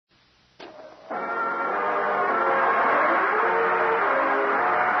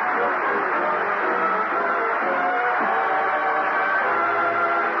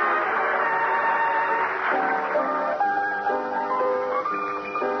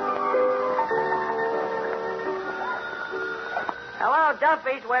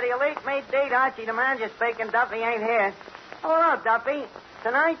Duffy's, where the elite meet date. Archie, the manager, speaking. Duffy ain't here. Hello, Duffy.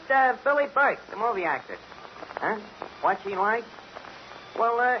 Tonight, Billy Burke, the movie actor. Huh? What's he like?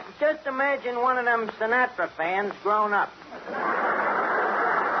 Well, just imagine one of them Sinatra fans grown up.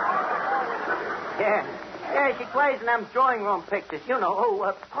 Yeah, she plays in them drawing room pictures. You know.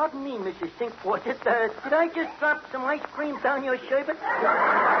 Oh, pardon me, Mrs. Sinkford. Did I just drop some ice cream down your sherbet?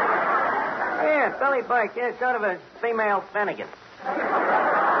 Yeah, Billy Burke. Yeah, sort of a female Finnegan.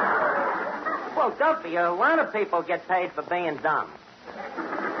 Well, Duffy, a lot of people get paid for being dumb.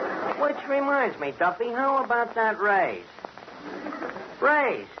 Which reminds me, Duffy, how about that raise?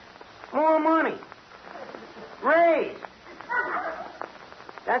 Raise. More money. Raise.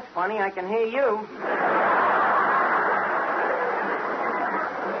 That's funny. I can hear you.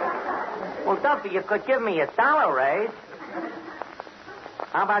 Well, Duffy, you could give me $1 raise.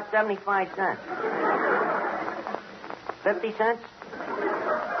 How about 75 cents? 50 cents?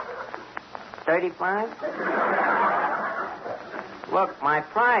 35? Look, my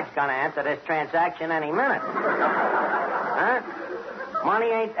pride's gonna enter this transaction any minute. Huh? Money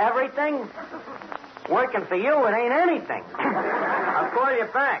ain't everything. Working for you, it ain't anything. I'll call you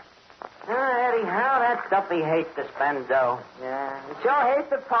back. Eddie, how that Duffy hates to spend dough. Yeah, he sure hates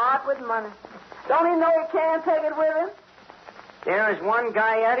to part with money. Don't he know he can't take it with him? There is one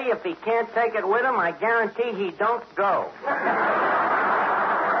guy, Eddie, if he can't take it with him, I guarantee he don't go.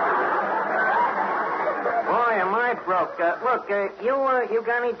 Boy, am I broke. Look, you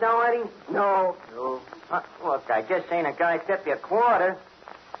got any dough, Eddie? No. Look, I just seen a guy tip you a quarter.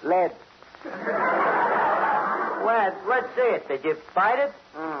 Lead. Let's see it. Did you bite it?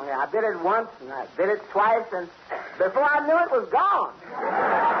 Yeah, I did it once, and I did it twice, and before I knew it was gone.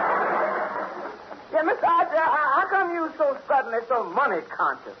 Yeah, Mr. Archer, how come you so suddenly so money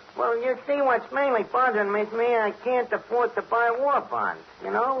conscious? Well, you see, what's mainly bothering me is I can't afford to buy war bonds.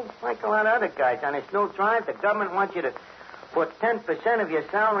 You know, like a lot of other guys on this new drive, the government wants you to put 10% of your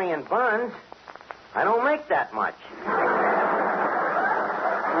salary in bonds. I don't make that much.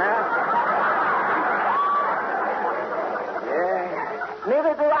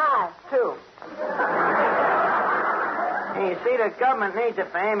 Neither do I, too. Hey, you see, the government needs it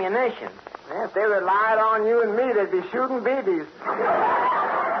for ammunition. Yeah, if they relied on you and me, they'd be shooting BBs.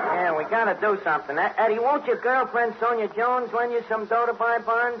 Yeah, we gotta do something. Eddie, won't your girlfriend, Sonia Jones, lend you some dough to buy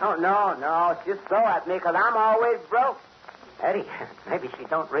bonds? Oh, no. She'll throw at me because I'm always broke. Eddie, maybe she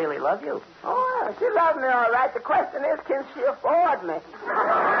don't really love you. Oh, she loves me all right. The question is, can she afford me?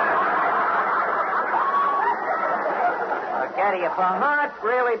 Eddie, if her heart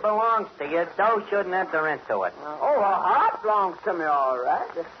really belongs to you, dough shouldn't enter into it. Oh, her heart belongs to me, all right.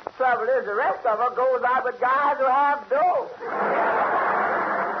 The trouble is, the rest of her goes out with guys who have dough.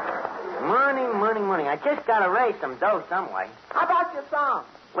 Money. I just got to raise some dough some way. How about your song?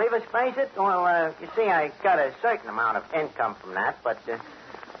 Leave us face it? Well, you see, I got a certain amount of income from that, but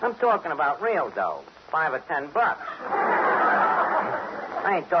I'm talking about real dough. $5 or $10.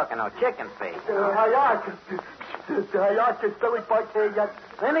 I ain't talking no chicken feed.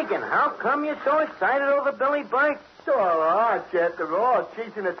 Finnegan, how come you're so excited over Billy Burke? So, after all,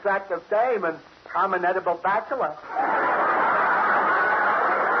 she's an attractive dame, and I'm an edible bachelor.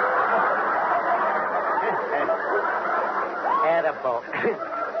 Edible.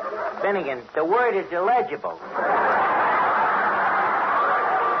 Finnegan, the word is illegible.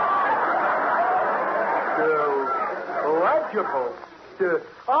 Legible?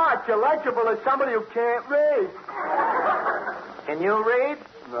 It's illegible as somebody who can't read. Can you read?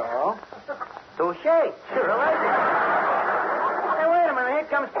 No. Touche. Sure, illegible. Hey, wait a minute. Here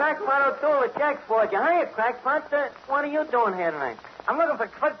comes Crackpot O'Toole, a check for you. Hiya, Crackpot. What are you doing here tonight? I'm looking for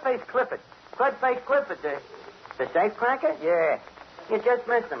Crudface Clifford. Crudface Clifford, the safe cracker? Yeah. You just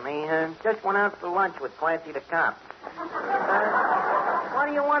missed him. He just went out for lunch with Clancy the cop. What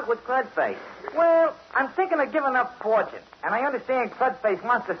do you want with Crudface? Well, I'm thinking of giving up fortune, and I understand Crudface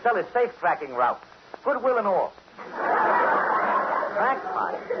wants to sell his safe-cracking route. Goodwill and all.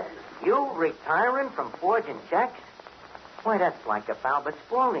 Crackpot? You retiring from forging checks? Why, that's like if Albert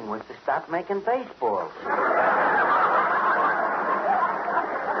Spaulding was to stop making baseballs.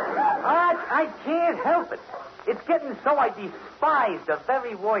 I can't help it. It's getting so I despise the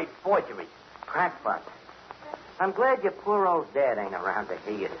very word forgery. Crackpot. I'm glad your poor old dad ain't around to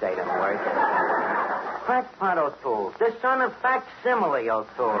hear you say them words. Crackpot O'Toole, the son of Facsimile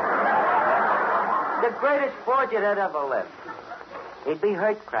O'Toole. The greatest forger that ever lived. He'd be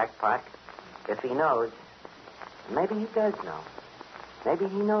hurt, Crackpot, if he knows. Maybe he does know. Maybe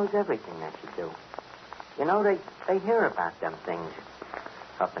he knows everything that you do. You know, they hear about them things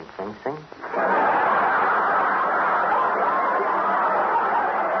up in Sing Sing.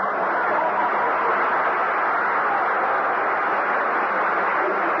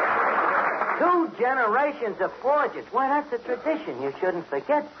 generations of forges. Why, that's a tradition you shouldn't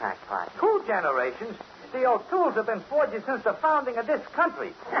forget, Crackpot. 2 generations? The O'Tooles have been forgers since the founding of this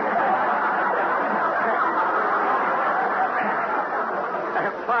country.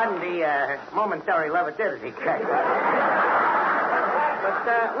 Pardon the momentary levity, Crackpot.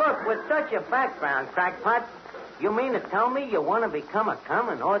 But, look, with such a background, Crackpot, you mean to tell me you want to become a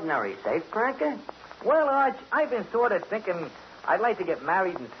common, ordinary safecracker? Well, Arch, I've been sort of thinking I'd like to get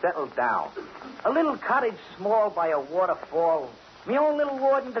married and settle down. A little cottage small by a waterfall. Me own little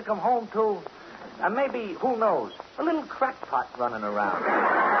warden to come home to. And maybe, who knows, a little crackpot running around.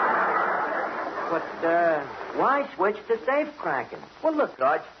 But, why switch to safecracking? Well, look,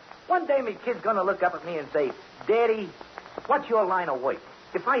 Arch, one day me kid's going to look up at me and say, Daddy, what's your line of work?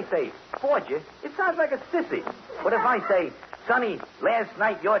 If I say forger, it sounds like a sissy. But if I say, Sonny, last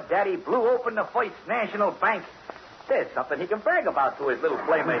night your daddy blew open the First National Bank, there's something he can brag about to his little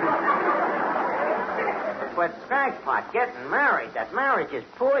playmate. But, Crackpot, getting married, that marriage is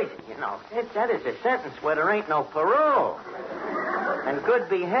poison, you know. That is a sentence where there ain't no parole. And good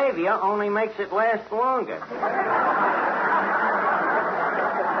behavior only makes it last longer.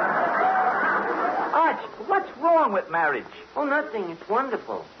 Arch, what's wrong with marriage? Oh, nothing. It's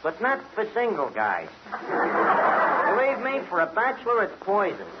wonderful. But not for single guys. Believe me, for a bachelor, it's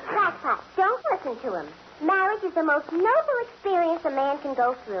poison. Crackpot, don't listen to him. Marriage is the most noble experience a man can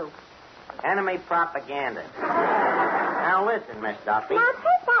go through. Enemy propaganda. Now listen, Miss Duffy. Now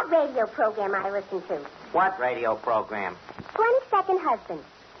take that radio program I listened to. What radio program? 22nd Husband.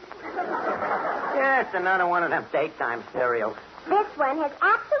 Yeah, it's another one of them daytime serials. This one has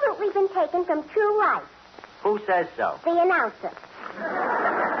absolutely been taken from true life. Who says so? The announcer.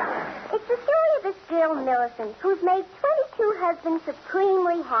 It's the story of this girl, Millicent, who's made 22 husbands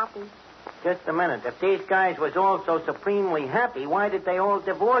supremely happy. Just a minute. If these guys was all so supremely happy, why did they all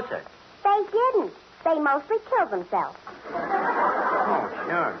divorce her? They didn't. They mostly killed themselves. Oh,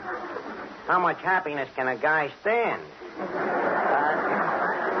 sure. How much happiness can a guy stand?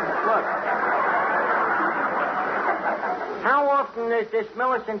 Look. How often does this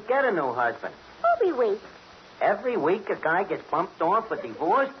Millicent get a new husband? Every week. Every week a guy gets bumped off or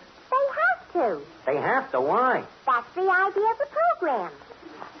divorced? They have to. They have to. Why? That's the idea of the program.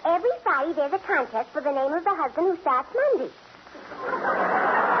 Every Friday there's a contest for the name of the husband who starts Monday.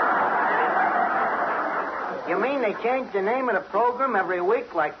 You mean they change the name of the program every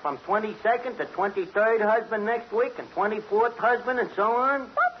week, like from 22nd to 23rd husband next week and 24th husband and so on?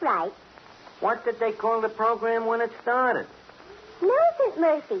 That's right. What did they call the program when it started? Millicent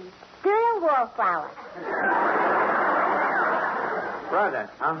Murphy, Girl Wallflower. Brother,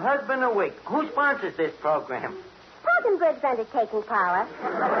 a husband a week. Who sponsors this program? Parkenberg's undertaking, Paula.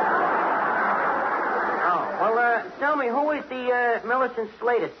 Oh, well, tell me, who is the Millicent's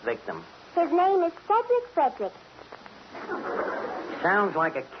latest victim? His name is Cedric Frederick. Sounds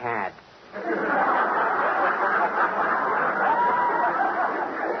like a cad.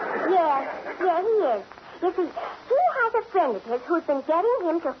 Yeah, he is. You see, he has a friend of his who's been getting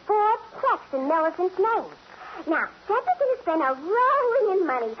him to forge checks in Millicent's name. Now, Cedric's going to spend a rolling in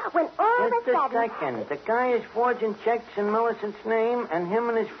money when all of a Just a sudden... second. The guy is forging checks in Millicent's name, and him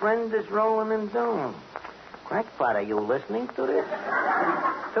and his friend is rolling in dough. Crackpot, are you listening to this?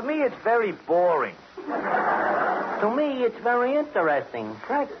 To me, it's very boring. To me, it's very interesting.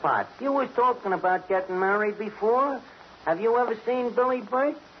 Crackpot, you was talking about getting married before. Have you ever seen Billy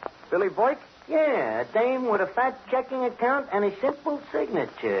Burke? Billy Boyk? Yeah, a dame with a fat checking account and a simple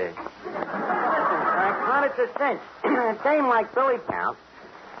signature. Crackpot, it's a cinch. A dame like Billy Count,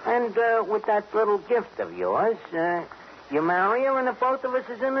 and with that little gift of yours, you marry her and the both of us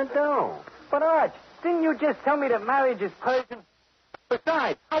is in the dough. But, Arch, didn't you just tell me that marriage is Persian?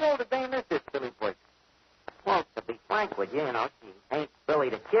 Besides, how old a dame is this Billy Boyk? Well, to be frank with you, she ain't Billy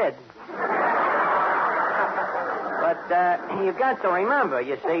the Kid. But you got to remember,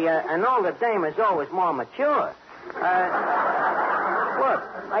 you see, an older dame is always more mature. Look,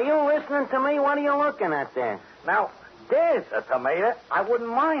 are you listening to me? What are you looking at there? Now, there's a tomato I wouldn't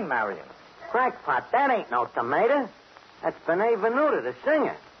mind marrying. Crackpot, that ain't no tomato. That's Benet Venuta, the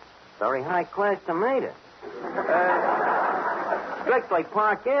singer. Very high-class tomato. Strictly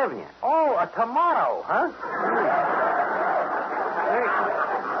Park Avenue. Oh, a tomato, huh?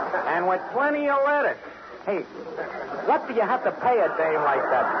 And with plenty of lettuce. Hey, what do you have to pay a dame like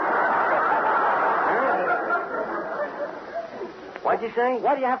that? What'd you say?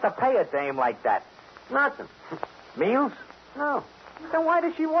 What do you have to pay a dame like that? Nothing. Meals? No. Then why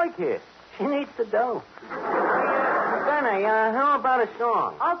does she work here? She needs the dough. Benny, how about a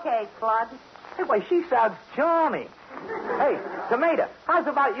song? Okay, Claude. Hey, why, she sounds charming. Hey, Tomato, how's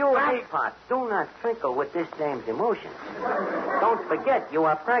about you and me? Crackpot, do not twinkle with this dame's emotions. Don't forget, you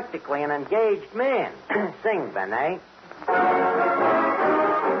are practically an engaged man. Sing, Benet.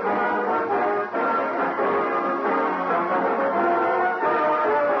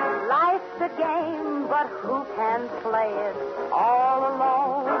 Life's a game, but who can play it all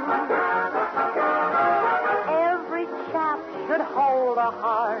alone? Every chap should hold a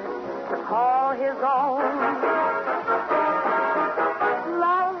heart to call his own.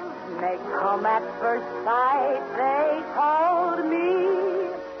 Love may come at first sight, they told me.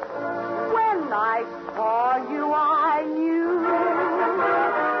 When I saw you, I knew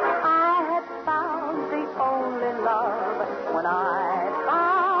I had found the only love. When I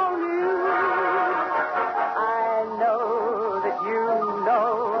found you, I know that you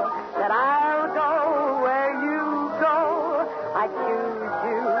know that I'll go where you go. I choose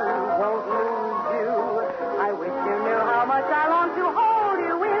you, won't lose you. I wish you knew how much I long to hold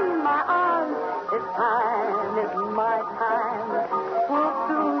you in my arms. This time is my time. Will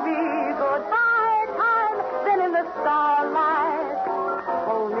soon be goodbye time. Then in the starlight,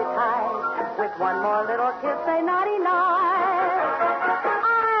 hold me tight. With one more little kiss, say naughty night.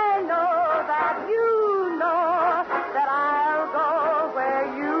 I know that you know that I'll go where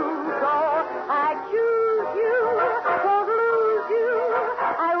you go. I choose you, won't lose you.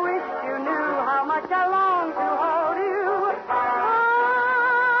 I wish you knew how much I long to hold you.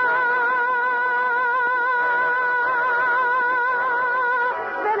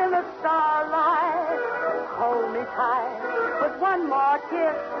 Then in the starlight, hold me tight. With one more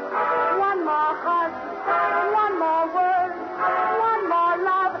kiss, one more hug, one more word, one more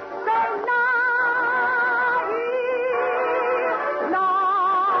love. Say naughty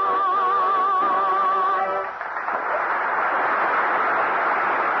night.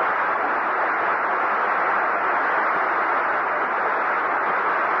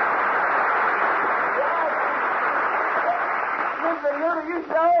 Mr. Newton, you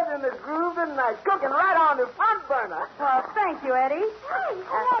sure is in the groove tonight. Cooking right on the front burner. Well, thank you, Eddie. Hey,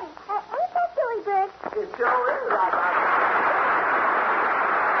 Eddie, ain't that silly bird? It sure is right on.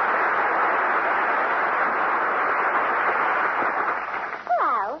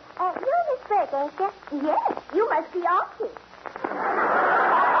 Well, you're Miss Burke, ain't you? Yes, you must be Archie.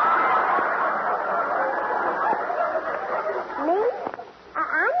 Me?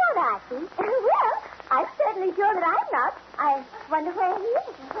 I'm not Archie. Well, I'm certainly sure that I'm not. I wonder where he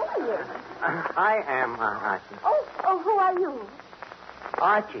is. Where he is. I am Archie. Oh, who are you?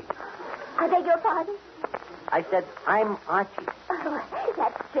 Archie. I beg your pardon? I said, I'm Archie. Oh,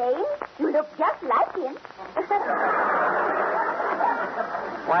 that's strange. You look just like him.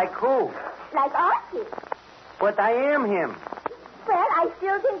 Like who? Like Archie. But I am him. Well, I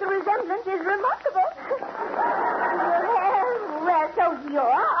still think the resemblance is remarkable. well, so you're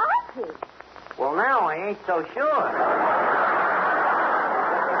Archie. Well, now I ain't so sure.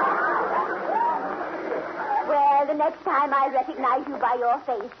 Well, the next time I recognize you by your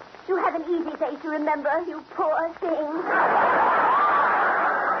face, you have an easy face to remember, you poor thing.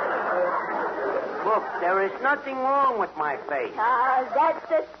 Look, there is nothing wrong with my face. Ah, that's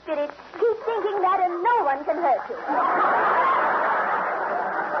the spirit. Keep thinking that and no one can hurt you.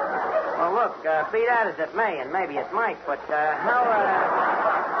 Well, look, be that as it may, and maybe it might, but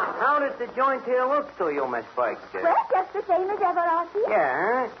how does the joint here look to you, Miss Burke? Well, just the same as ever, Archie.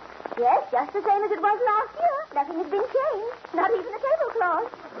 Yeah, huh? Yes, just the same as it was last year. Nothing has been changed. Not even the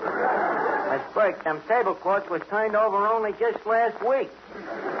tablecloth. Miss Burke, them tablecloths was turned over only just last week.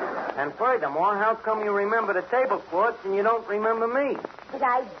 And furthermore, how come you remember the tablecloths and you don't remember me? But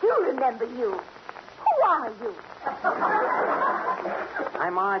I do remember you. Who are you?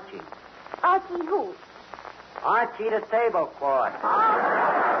 I'm Archie. Archie who? Archie the tablecloth.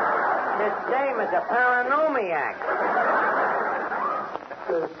 This dame is a paranomiac.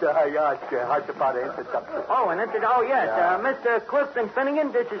 How's about an introduction? Oh, yes. Mr. Clifton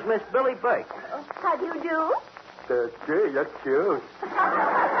Finnegan, this is Miss Billy Burke. How do you do? Gee, you're cute.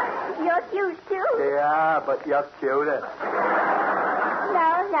 You're cute, too. Yeah, but you're cuter.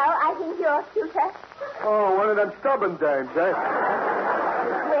 No, I think you're cuter. Oh, one of them stubborn dames, eh?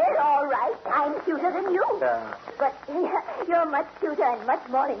 Well, all right. I'm cuter than you. Yeah. But you're much cuter and much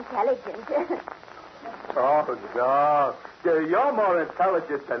more intelligent. Oh, no. You're more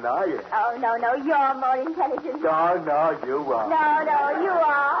intelligent than I am. Oh, no, you're more intelligent. No, you are. No, you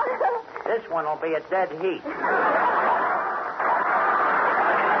are. This one will be a dead heat.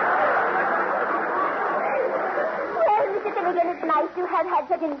 Well, Mr. Finnegan, it's nice to have had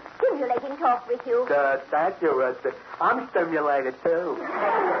such a stimulating talk with you. Thank you, Rusty. I'm stimulated, too.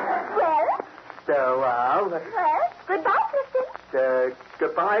 Well? So, Well, goodbye, Clifton.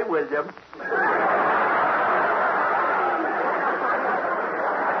 Goodbye, William.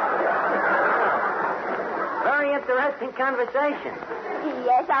 Very interesting conversation.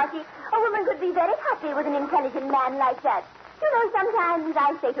 Yes, Archie. A woman could be very happy with an intelligent man like that. You know, sometimes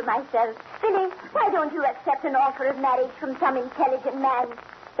I say to myself, Billy, why don't you accept an offer of marriage from some intelligent man?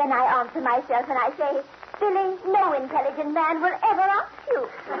 Then I answer myself and I say, Billy, no intelligent man will ever ask you.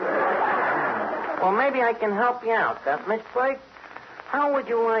 Well, maybe I can help you out, Miss Blake. How would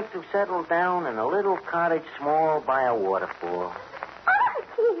you like to settle down in a little cottage small by a waterfall?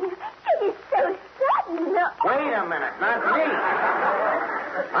 Archie, it is so sudden. Wait a minute, not me.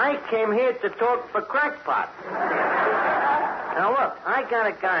 I came here to talk for Crackpot. Now, look, I got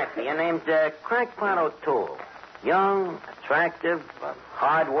a guy for you named Crackpot O'Toole. Young, attractive, a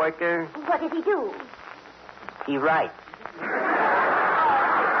hard worker. What did he do? He writes.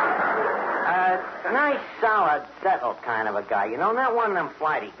 Nice, solid, settled kind of a guy. You know, not one of them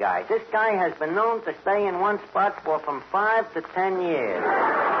flighty guys. This guy has been known to stay in one spot for from 5 to 10 years.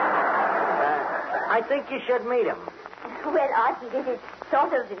 I think you should meet him. Well, Archie, this is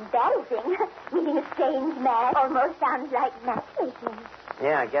sort of embarrassing. Meeting a strange man almost sounds like matchmaking.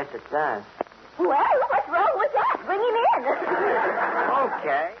 Yeah, I guess it does. Well, what's wrong with that? Bring him in.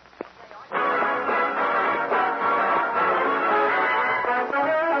 Okay.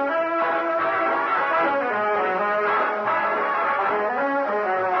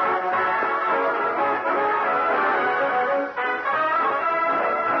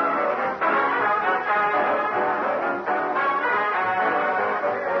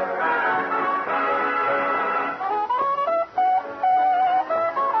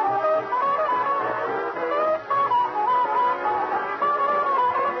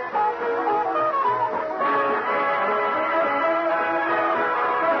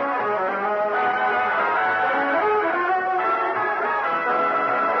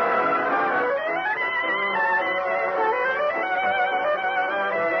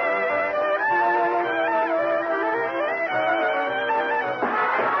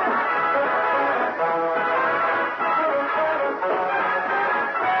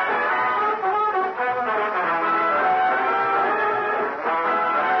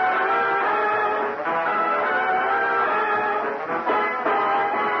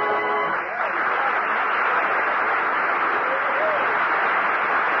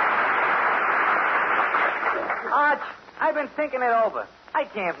 I've been thinking it over. I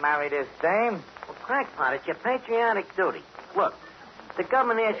can't marry this dame. Well, Crackpot, it's your patriotic duty. Look, the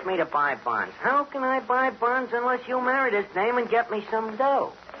government asked me to buy bonds. How can I buy bonds unless you marry this dame and get me some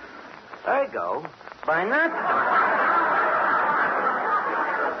dough? Ergo, by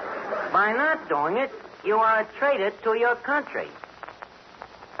not doing it, you are a traitor to your country.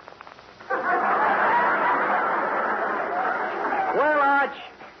 Well, Arch,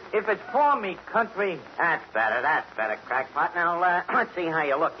 if it's for me, country. That's better, Crackpot. Now, let's see how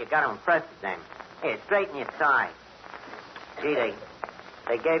you look. You got to impress the dame. Here, straighten your tie. Gee,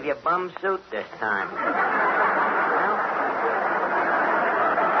 they gave you a bum suit this time.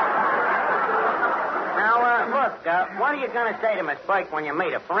 Look, what are you going to say to Miss Blake when you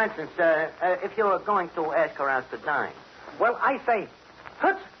meet her? For instance, if you were going to ask her out to dine. Well, I say,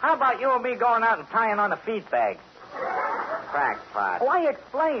 Toots, how about you and me going out and tying on a feed bag? Crackpot. Oh, I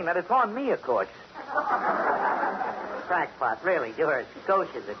explain that it's on me, of course. Crackpot, really, you're as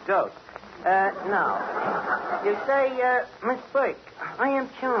gauche as a goat. No. You say, Miss Blake, I am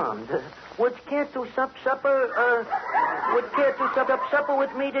charmed. Would you care to supper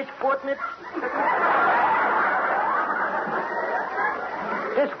with me this fortnight?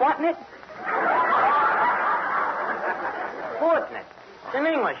 This fortnight? Fortnight. It's an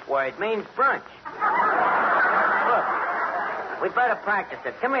English word. Means brunch. Look, we'd better practice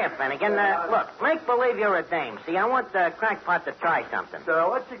it. Come here, Finnegan. Look, make believe you're a dame. See, I want Crackpot to try something. So,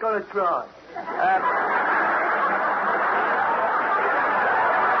 what's he going to try?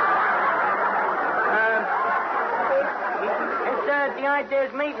 The idea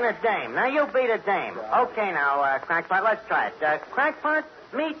is meeting a dame. Now, you be the dame. Okay, now, Crackpot, let's try it. Crackpot,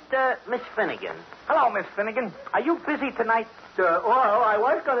 meet Miss Finnegan. Hello, Miss Finnegan. Are you busy tonight? Well, I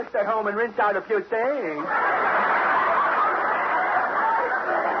was going to stay home and rinse out a few things.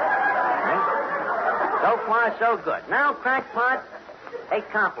 So far, so good. Now, Crackpot, a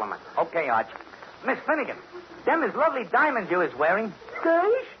compliment. Okay, Arch. Miss Finnegan, them is lovely diamonds you is wearing.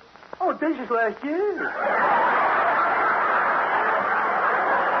 These? Oh, these is last year.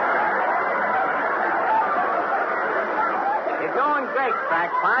 Doing great,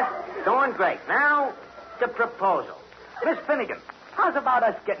 Crackpot. Doing great. Now, the proposal. Miss Finnegan, How's about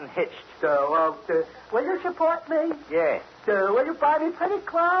us getting hitched? Will you support me? Yeah. Will you buy me pretty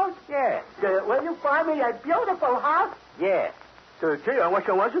clothes? Yeah. Will you buy me a beautiful house? Yeah. Gee, I wish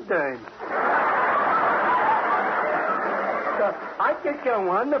I was a dame. I think you're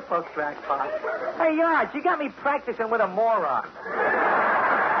wonderful, Crackpot. Hey, Yards, you got me practicing with a moron.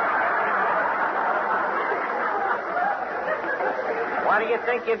 What do you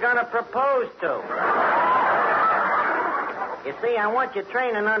think you're going to propose to? You see, I want you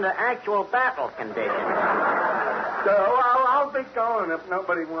training under actual battle conditions. I'll be going if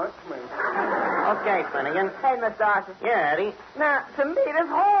nobody wants me. Okay, Finnegan. Hey, Miss Darcy. Yeah, Eddie. Now, to me, this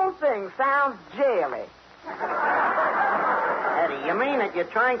whole thing sounds jaily. Eddie, you mean that you're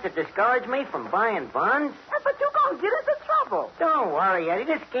trying to discourage me from buying bonds? But you're going to get into trouble. Don't worry, Eddie.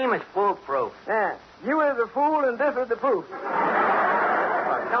 This scheme is foolproof. Yeah, you is a fool, and this is the proof.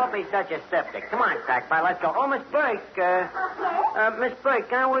 Don't be such a skeptic. Come on, Crackpot, let's go. Oh, Miss Burke. Miss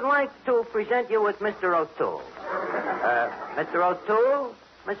Burke, I would like to present you with Mr. O'Toole. Mr. O'Toole,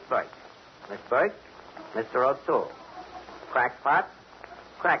 Miss Burke. Miss Burke, Mr. O'Toole. Crackpot,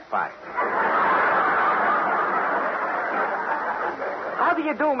 Crackpot. How do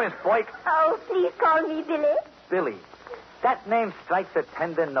you do, Miss Boyk? Oh, please call me Billy. Billy. That name strikes a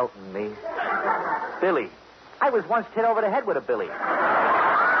tender note in me. Billy. I was once hit over the head with a billy. Well,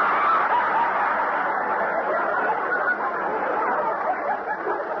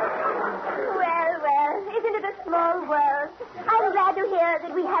 isn't it a small world? I'm glad to hear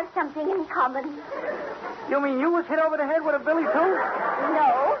that we have something in common. You mean you was hit over the head with a billy, too?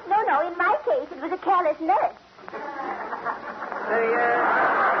 No. In my case, it was a careless nurse.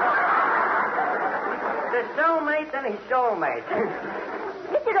 The soulmate and his soulmate.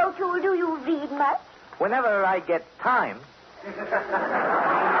 Mr. O'Toole, do you read much? Whenever I get time.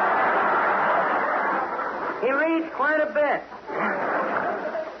 He reads quite a bit.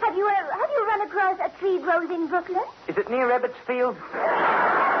 Have you run across a tree grows in Brooklyn? Is it near Ebbets Field?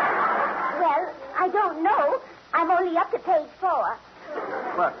 Well, I don't know. I'm only up to page 4.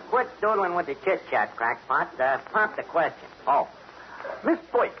 Look, quit doodling with the chit-chat, Crackpot. Pop the question. Oh. Miss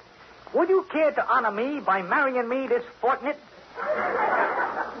Boyk, would you care to honor me by marrying me this fortnight?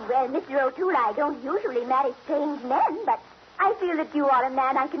 Well, Mr. O'Toole, I don't usually marry strange men, but I feel that you are a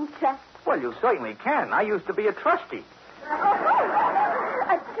man I can trust. Well, you certainly can. I used to be a trustee.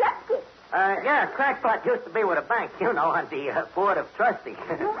 A trustee? Yeah, Crackpot used to be with a bank, on the board of trustees.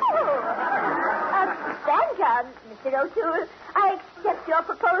 Thank you, Mr. O'Toole. I accept your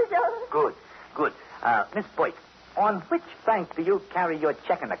proposal. Good. Miss Boyk, on which bank do you carry your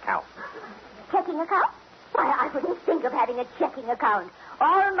checking account? Checking account? Why, I wouldn't think of having a checking account.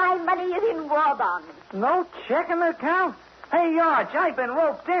 All my money is in war bonds. No checking account? Hey, Yarge, I've been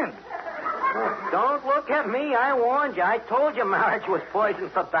roped in. Don't look at me. I warned you. I told you marriage was poison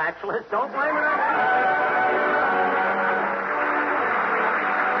for bachelors. Don't blame it on me.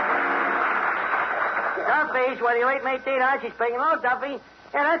 Duffy's, whether you late mate date, Archie speaking. Hello, Duffy.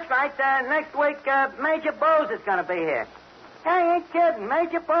 Yeah, that's right. Next week, Major Bose is going to be here. I ain't kidding.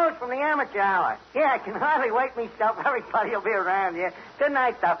 Major Bose from the Amateur Hour. Yeah, I can hardly wait myself. Everybody will be around here. Good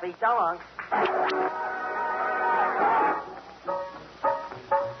night, Duffy. So long.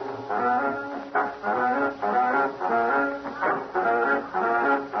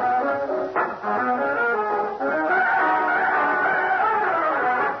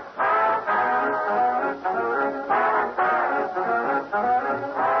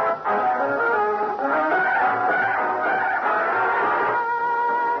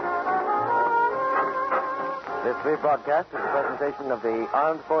 This rebroadcast is a presentation of the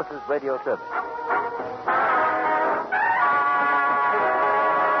Armed Forces Radio Service.